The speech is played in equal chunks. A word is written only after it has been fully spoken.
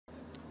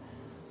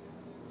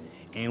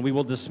And we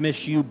will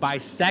dismiss you by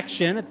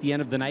section at the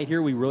end of the night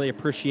here. We really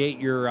appreciate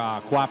your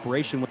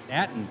cooperation with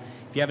that. And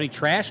if you have any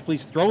trash,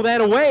 please throw that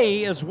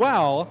away as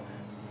well.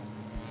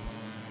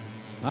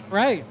 All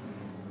right.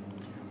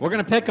 We're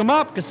going to pick them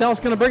up. Cassell's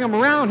going to bring them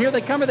around. Here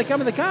they come, here they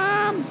come, here they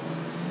come.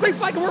 Green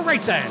flag, and we're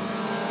racing.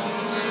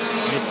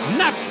 It's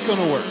not going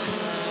to work.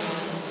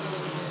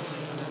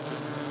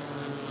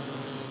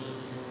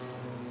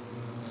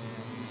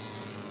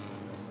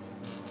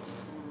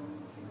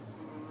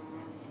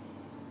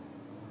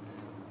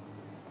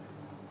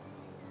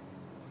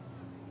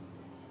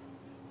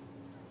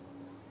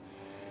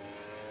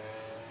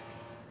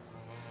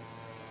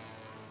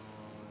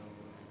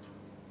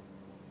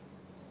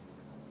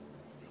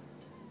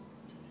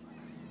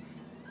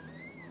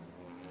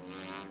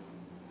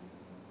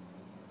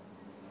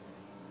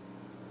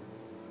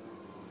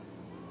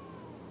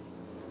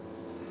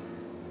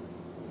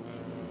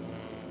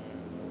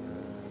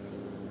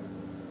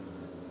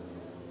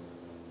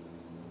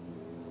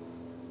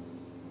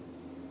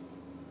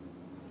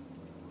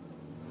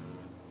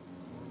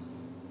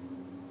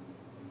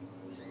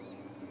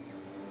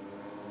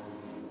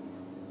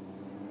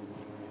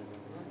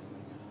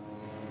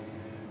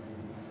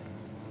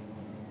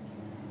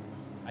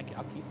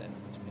 I'll keep that.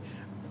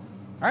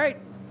 All right,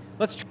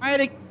 let's try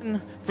it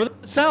again for the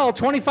cell.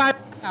 25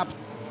 laps.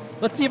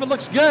 Let's see if it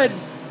looks good.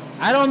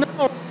 I don't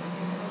know.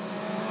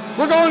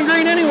 We're going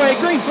green anyway.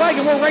 Green flag,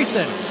 and we're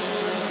racing.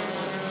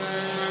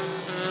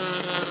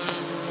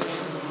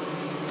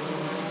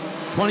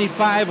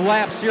 "25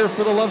 laps here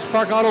for the Loves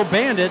Park Auto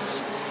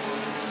Bandits.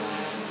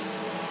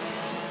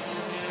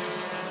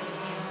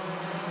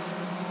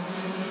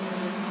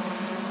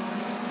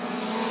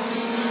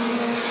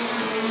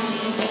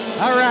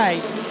 All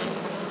right.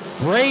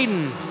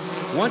 Braden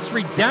wants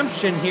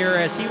redemption here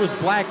as he was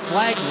black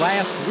flagged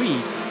last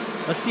week.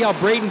 Let's see how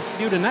Braden can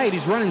do tonight.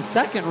 He's running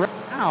second right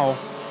now.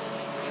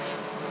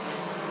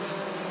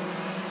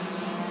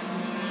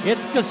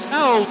 It's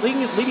Cassell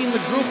leading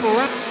the group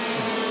around.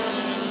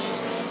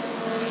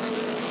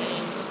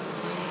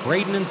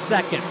 Braden in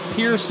second.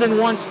 Pearson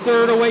wants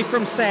third away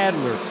from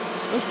Sadler.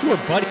 Those two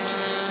are buddies,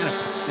 kind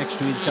of next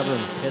to each other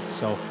in the pits,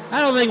 so I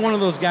don't think one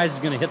of those guys is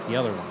going to hit the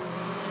other one.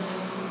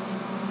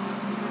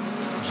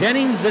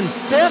 Jennings in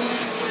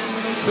fifth,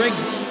 Triggs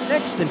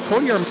sixth, and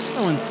Cody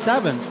Armano in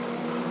seventh.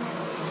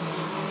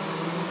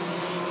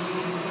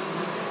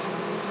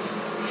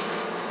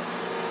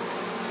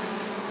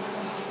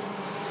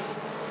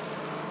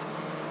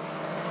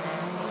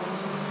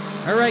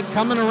 All right,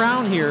 coming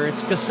around here,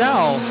 it's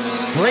Cassell.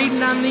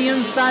 Braden on the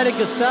inside of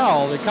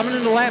Cassell. They're coming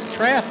into lap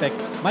traffic.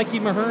 Mikey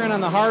Mahurin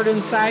on the hard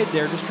inside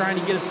there, just trying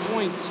to get his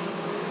points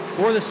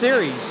for the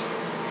series.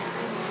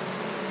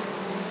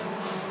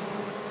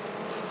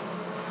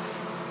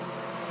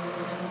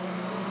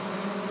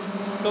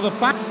 So the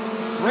 5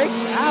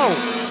 breaks out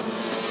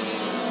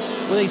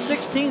with a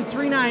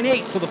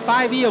 16.398. So the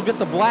 5E will get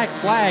the black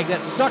flag.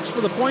 That sucks for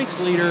the points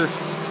leader.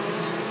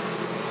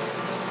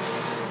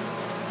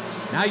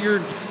 Now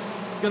you're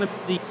going to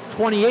be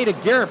 28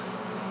 of Garrett.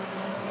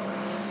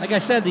 Like I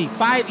said, the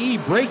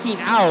 5E breaking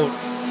out,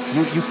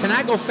 you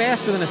cannot go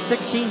faster than a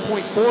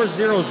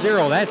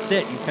 16.400. That's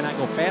it. You cannot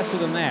go faster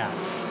than that.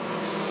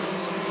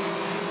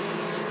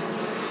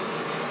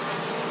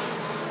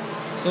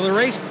 So the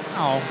race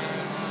now,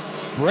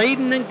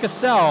 Braden and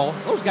Cassell,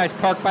 those guys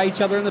parked by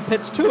each other in the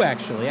pits too,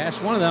 actually. I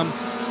asked one of them,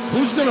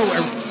 who's going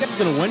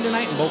to win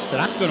tonight? And both said,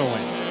 I'm going to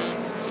win.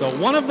 So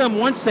one of them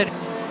once said,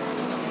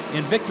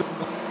 in victory,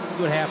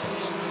 see what happens.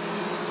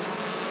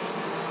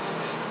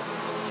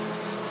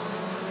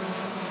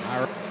 All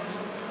right.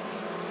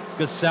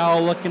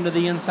 Cassell looking to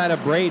the inside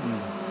of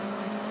Braden.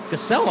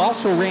 Cassell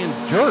also ran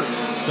dirt,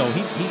 so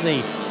he's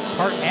a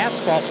part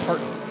asphalt, part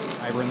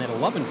driver in that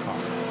 11 car.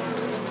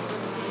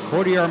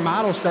 Cody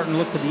Armado starting to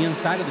look to the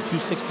inside of the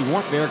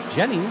 261 of Eric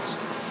Jennings.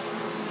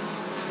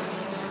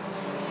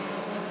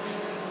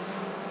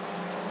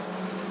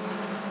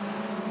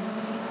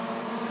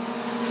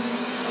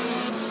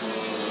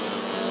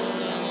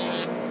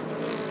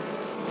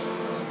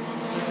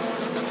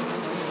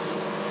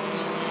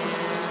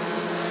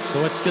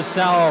 So it's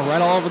Cassell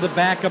right all over the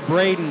back of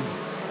Braden.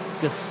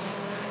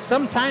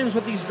 Sometimes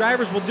what these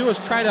drivers will do is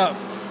try to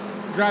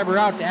driver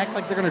out to act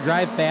like they're going to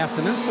drive fast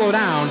and then slow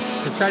down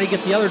to try to get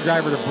the other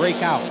driver to break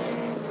out.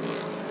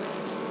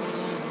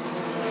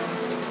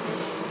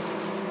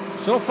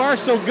 So far,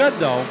 so good,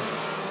 though.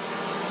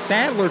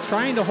 Sadler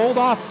trying to hold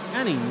off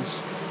Jennings.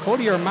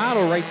 Cody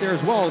Armado right there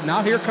as well.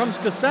 Now here comes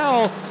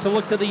Cassell to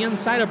look to the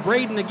inside of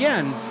Braden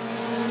again.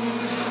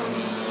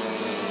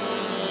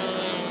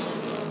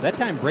 That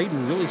time,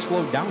 Braden really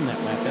slowed down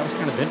that lap. That was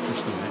kind of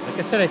interesting. Like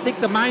I said, I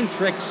think the mind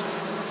tricks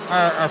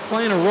are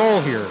playing a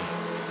role here.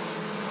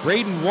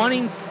 Braden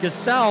wanting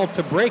Cassell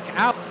to break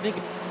out.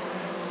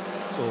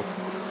 So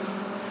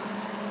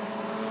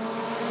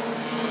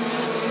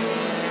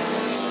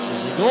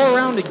as they go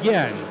around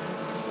again.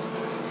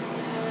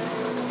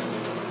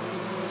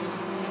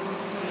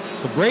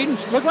 So Braden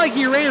looked like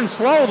he ran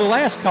slow the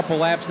last couple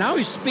laps. Now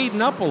he's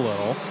speeding up a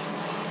little.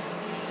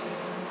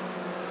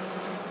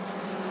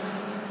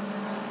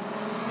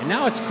 And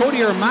now it's Cody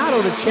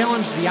Armato to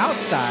challenge the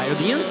outside, or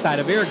the inside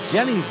of Eric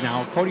Jennings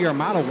now. Cody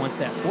Armato wants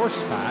that 4th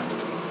spot.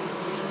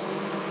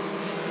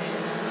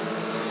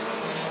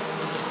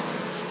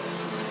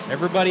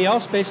 Everybody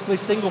else basically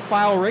single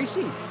file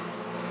racing.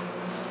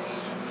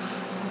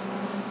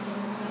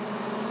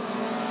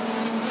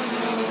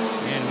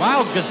 And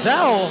wow,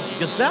 Gazelle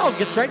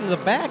gets right into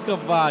the back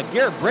of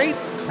Garrett Braden.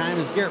 Time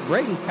as Garrett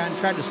Braden kind of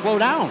tried to slow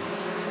down.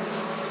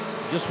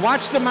 Just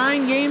watch the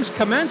mind games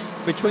commence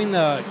between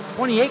the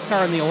 28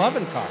 car and the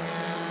 11 car.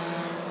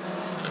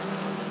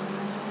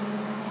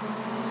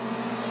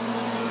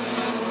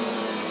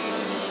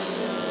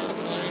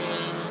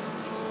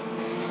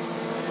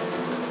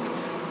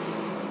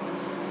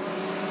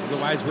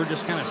 Otherwise, we're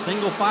just kind of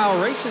single file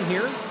racing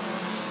here.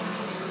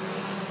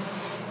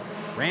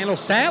 Randall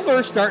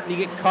Sadler starting to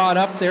get caught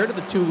up there to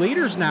the 2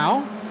 leaders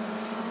now.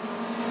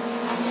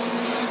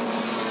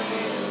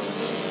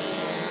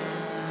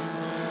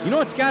 You know,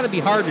 it's got to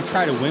be hard to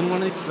try to win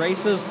one of these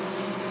races.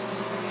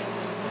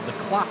 The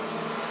clock.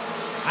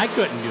 I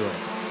couldn't do it.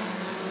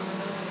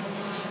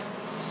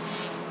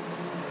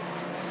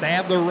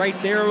 Sadler right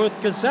there with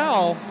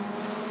Gazelle.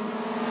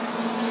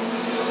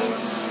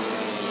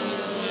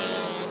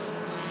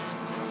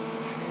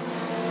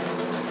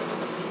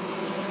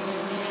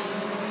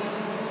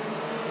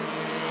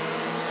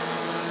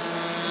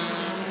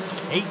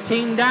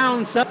 $18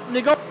 down, something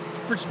to go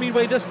for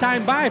Speedway this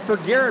time by for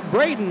Garrett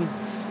Braden.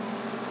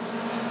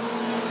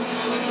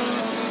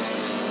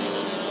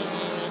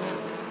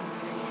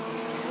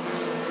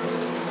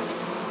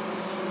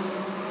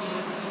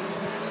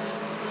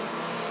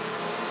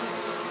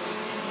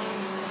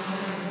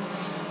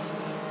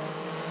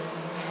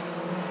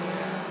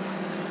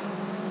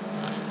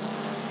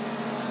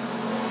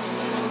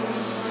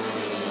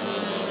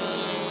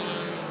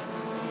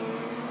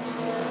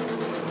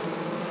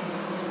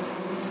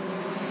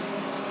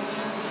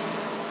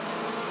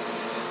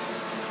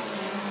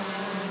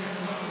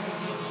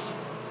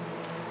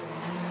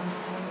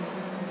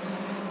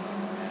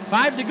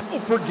 $5 to go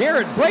for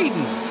Garrett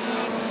Braden.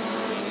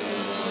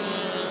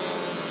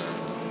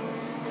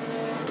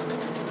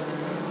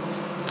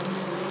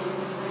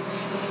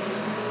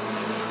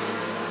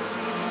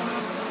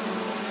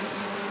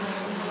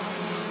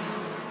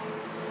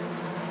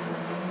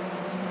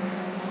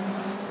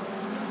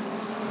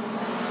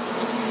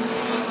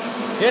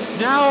 It's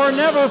now or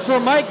never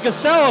for Mike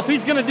Gazelle. If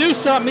he's going to do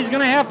something, he's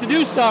going to have to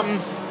do something.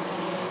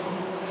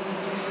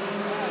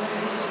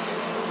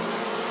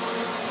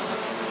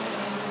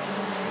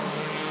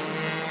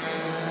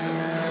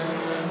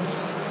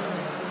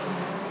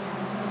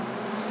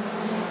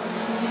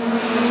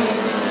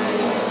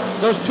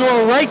 Those two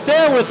are right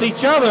there with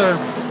each other.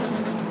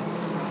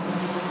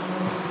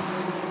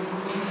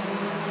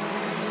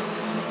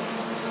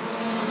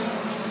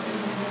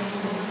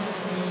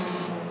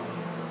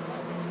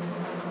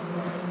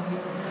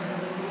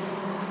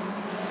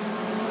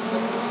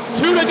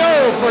 Two to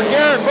go for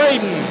Garrett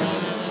Braden.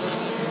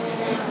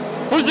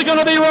 Who's it going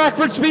to be,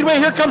 Rockford Speedway?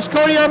 Here comes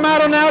Cody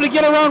Armato now to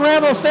get around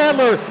Randall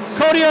Sadler.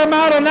 Cody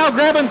Armato now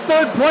grabbing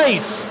 3rd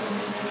place.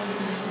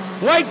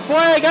 White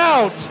flag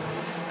out.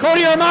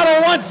 Cody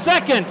Armato 1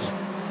 second.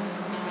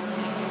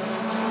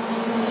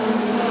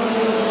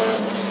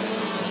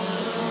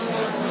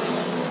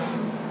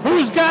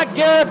 Who's got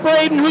Garrett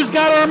Braden? Who's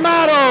got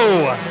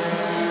Armato?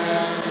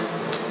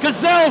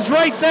 Gazelle's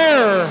right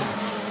there.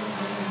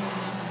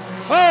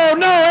 Oh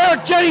no,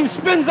 Eric Jennings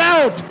spins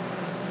out.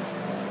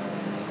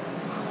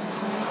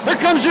 Here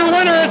comes your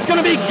winner. It's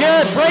going to be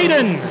Garrett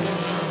Braden.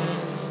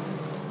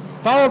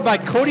 Followed by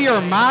Cody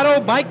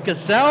Armato, Mike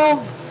Gazelle.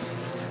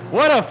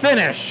 What a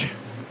finish.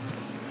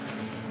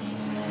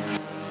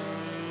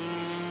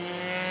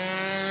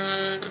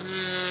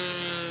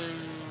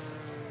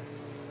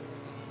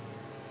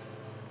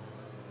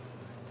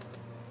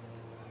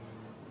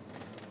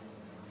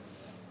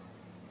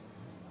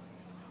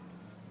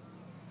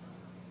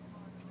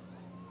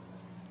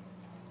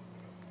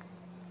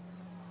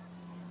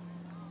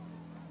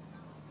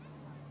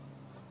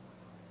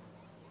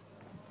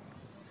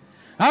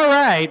 All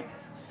right,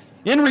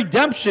 in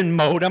redemption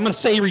mode, I'm going to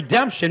say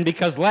redemption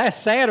because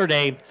last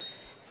Saturday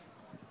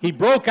he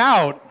broke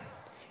out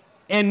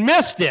and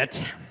missed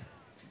it.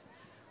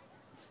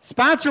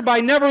 Sponsored by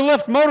Never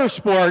Lift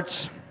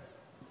Motorsports.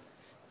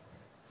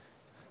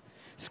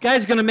 This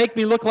guy's going to make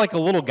me look like a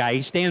little guy.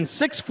 He stands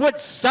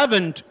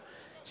 6'7",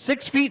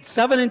 6 feet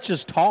 7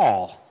 inches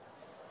tall.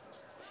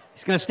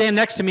 He's going to stand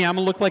next to me. I'm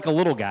going to look like a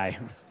little guy.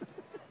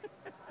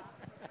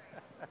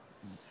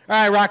 All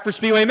right, Rockford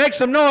Speedway, make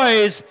some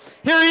noise.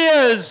 Here he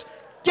is,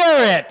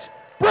 Garrett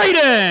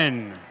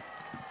Braden.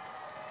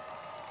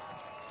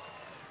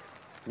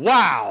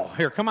 Wow.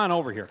 Here, come on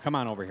over here. Come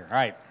on over here. All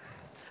right.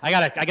 I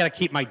gotta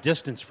keep my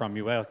distance from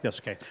you. Well, that's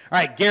okay. All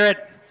right,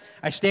 Garrett.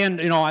 I stand.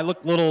 You know, I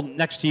look a little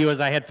next to you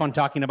as I had fun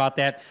talking about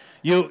that.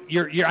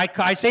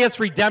 I say it's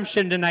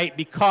redemption tonight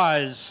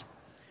because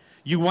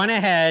you went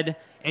ahead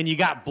and you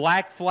got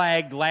black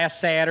flagged last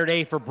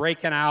Saturday for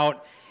breaking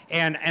out.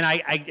 And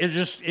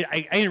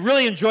I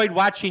really enjoyed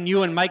watching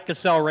you and Mike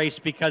Cassell race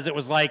because it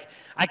was like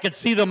I could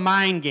see the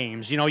mind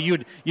games. You know,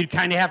 you'd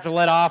kind of have to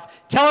let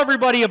off. Tell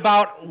everybody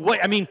about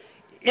what, I mean,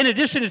 in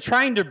addition to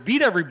trying to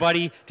beat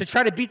everybody, to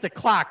try to beat the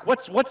clock,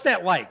 what's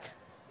that like?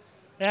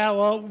 Yeah,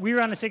 well, we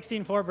run a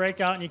 16.4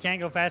 breakout, and you can't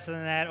go faster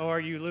than that or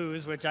you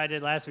lose, which I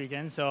did last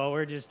weekend. So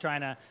we're just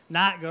trying to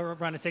not go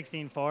run a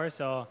 16.4.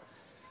 So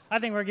I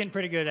think we're getting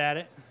pretty good at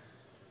it.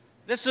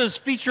 This is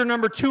feature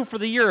number 2 for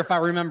the year, if I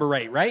remember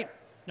right?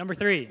 Number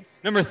 3.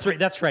 Number 3,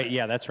 that's right,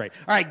 yeah, that's right.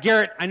 All right,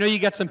 Garrett, I know you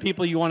got some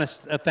people you want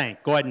to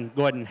thank. Go ahead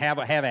and have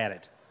at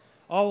it.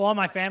 Oh, well,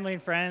 my family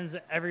and friends,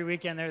 every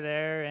weekend they're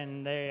there,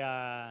 and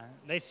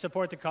they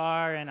support the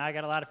car, and I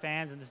got a lot of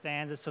fans in the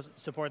stands that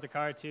support the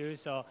car too,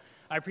 so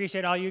I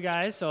appreciate all you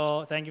guys,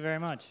 so thank you very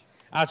much.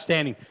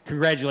 Outstanding.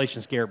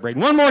 Congratulations, Garrett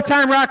Braden. One more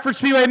time, Rockford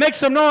Speedway, make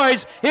some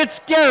noise. It's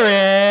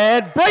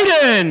Garrett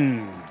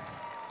Braden.